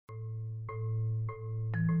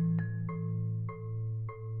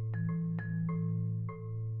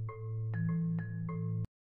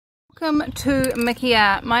Welcome to Mickey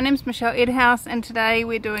Art. My name's Michelle Edhouse and today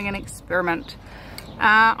we're doing an experiment.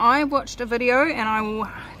 I watched a video and I will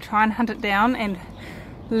try and hunt it down and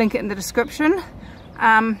link it in the description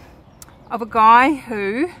of a guy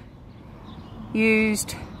who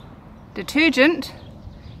used detergent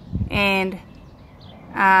and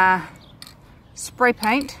spray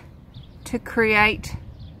paint to create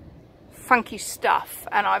funky stuff,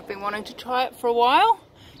 and I've been wanting to try it for a while.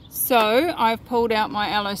 So I've pulled out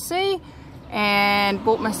my LOC and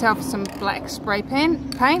bought myself some black spray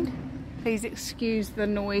paint. Please excuse the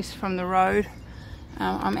noise from the road.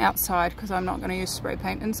 I'm outside because I'm not going to use spray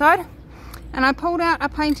paint inside. And I pulled out a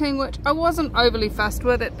painting which I wasn't overly fussed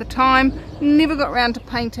with at the time. Never got around to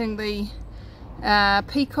painting the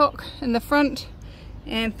peacock in the front,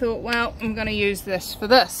 and thought, well, I'm going to use this for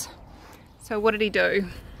this. So what did he do?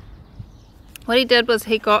 What he did was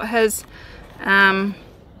he got his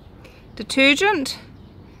detergent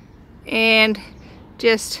and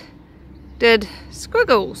just did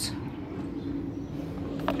squiggles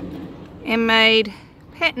and made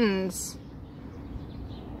patterns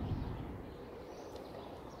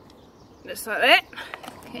just like that.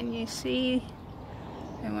 Can you see?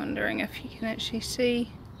 I'm wondering if you can actually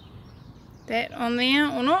see that on there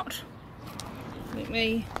or not. Let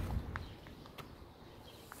me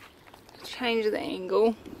change the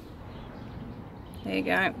angle. There you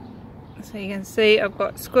go. So you can see I've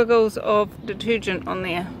got squiggles of detergent on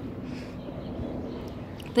there.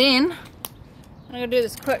 Then I'm going to do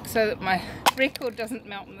this quick so that my record doesn't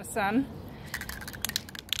melt in the sun.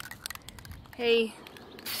 He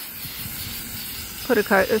put a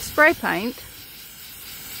coat of spray paint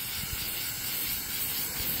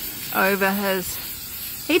over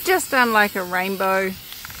his, he'd just done like a rainbow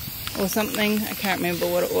or something, I can't remember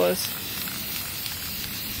what it was,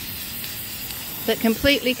 that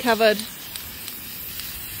completely covered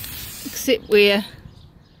except where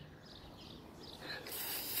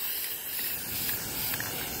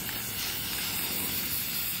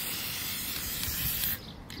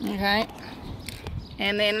okay,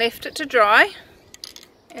 and then left it to dry.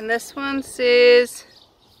 And this one says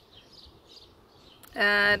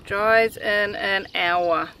dries in an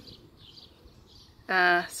hour,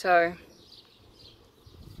 so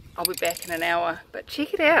I'll be back in an hour. But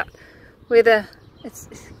check it out, whether it's,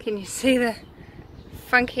 can you see the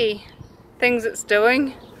funky things it's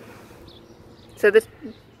doing? So the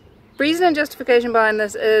reason and justification behind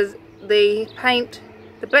this is the paint,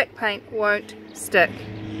 the black paint won't stick.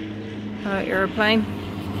 Hello aeroplane.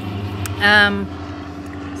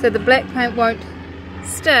 So the black paint won't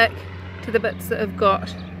stick to the bits that have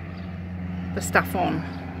got the stuff on,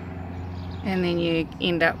 and then you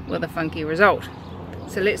end up with a funky result.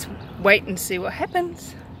 So let's wait and see what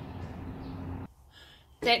happens.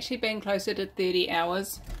 It's actually been closer to 30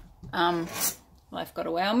 hours. Life got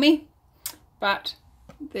away on me, but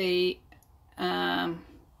the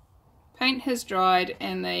paint has dried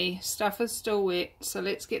and the stuff is still wet, so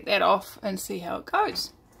let's get that off and see how it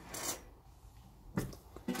goes.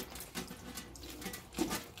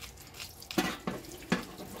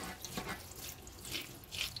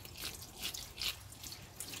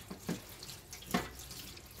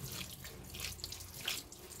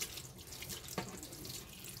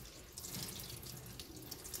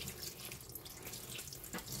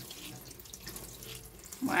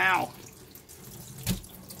 Wow.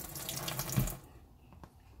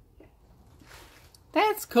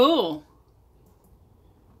 That's cool.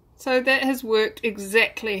 So that has worked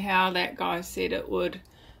exactly how that guy said it would.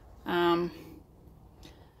 Your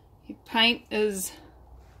paint is,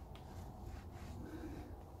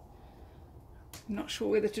 I'm not sure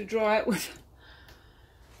whether to dry it with.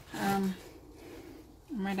 I'm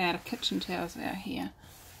running out of kitchen towels out here.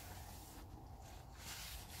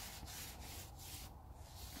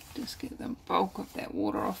 Just get the bulk of that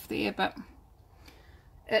water off there, but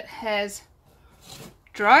it has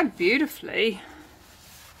dried beautifully.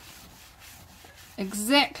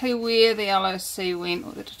 Exactly where the LOC went,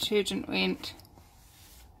 or the detergent went,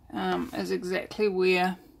 is exactly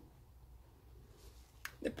where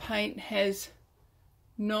the paint has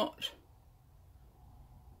not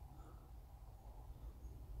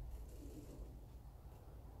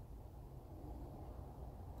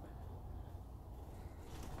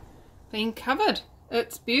been covered.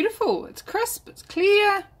 It's beautiful, it's crisp, it's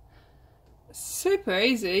clear, super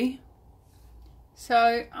easy.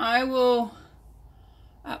 So I will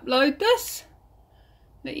upload this,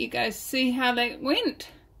 let you guys see how that went,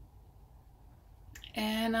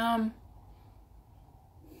 and I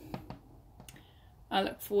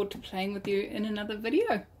look forward to playing with you in another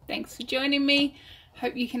video. Thanks for joining me.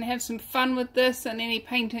 Hope you can have some fun with this and any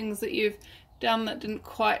paintings that you've done that didn't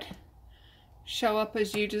quite show up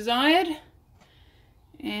as you desired.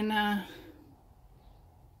 And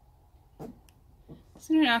is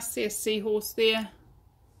anyone else see a seahorse there?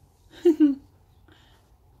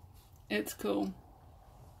 It's cool.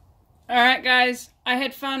 Alright guys, I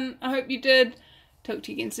had fun. I hope you did. Talk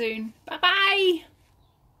to you again soon. Bye bye!